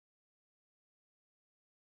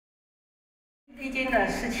历经了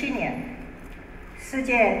17年，世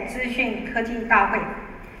界资讯科技大会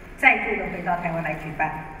再度的回到台湾来举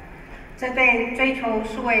办，这对追求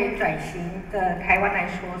数位转型的台湾来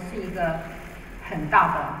说是一个很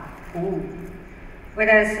大的鼓舞。为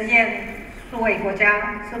了实现数位国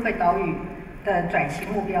家、智慧岛屿的转型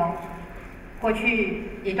目标，过去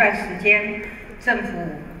一段时间，政府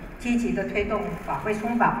积极的推动法规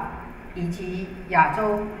松绑以及亚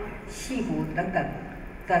洲、矽谷等等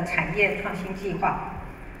的产业创新计划，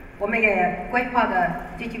我们也规划了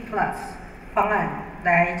DigiPlus 方案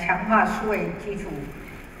来强化数位基础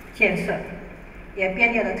建设，也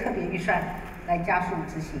编列了特别预算来加速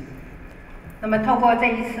执行。那么，透过这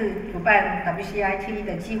一次主办 Wcit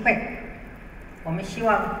的机会，我们希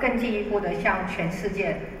望更进一步的向全世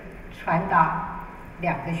界传达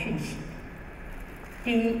2个讯息。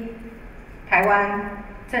第一，台湾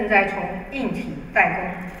正在从硬体代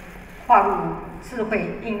工跨入智慧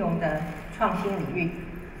应用的创新领域。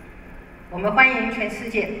我们欢迎全世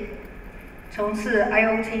界从事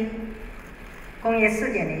IoT、工业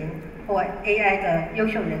4.0或 AI 的优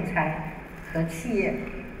秀人才和企业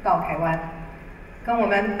到台湾，跟我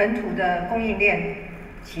们本土的供应链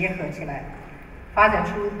结合起来，发展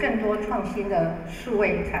出更多创新的数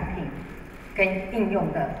位产品跟应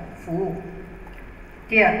用的服务。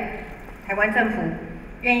第二，台湾政府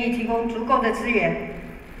愿意提供足够的资源，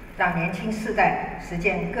让年轻世代实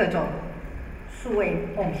践各种数位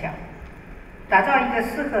梦想，打造一个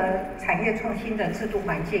适合产业创新的制度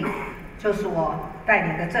环境，就是我带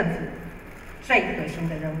领的政府最核心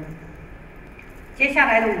的任务。接下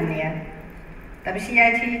来的5年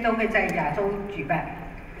 ，Wcit 都会在亚洲举办，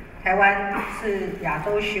台湾是亚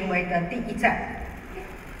洲巡回的第1站。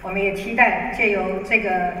我们也期待借由这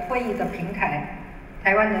个会议的平台，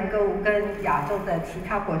台湾能够跟亚洲的其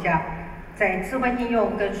他国家，在智慧应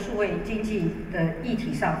用跟数位经济的议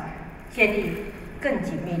题上建立更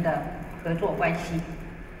紧密的合作关系。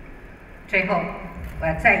最后，我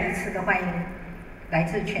要再一次的欢迎来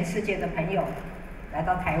自全世界的朋友来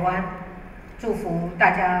到台湾，祝福大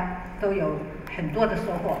家都有很多的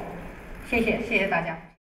收获。谢谢大家。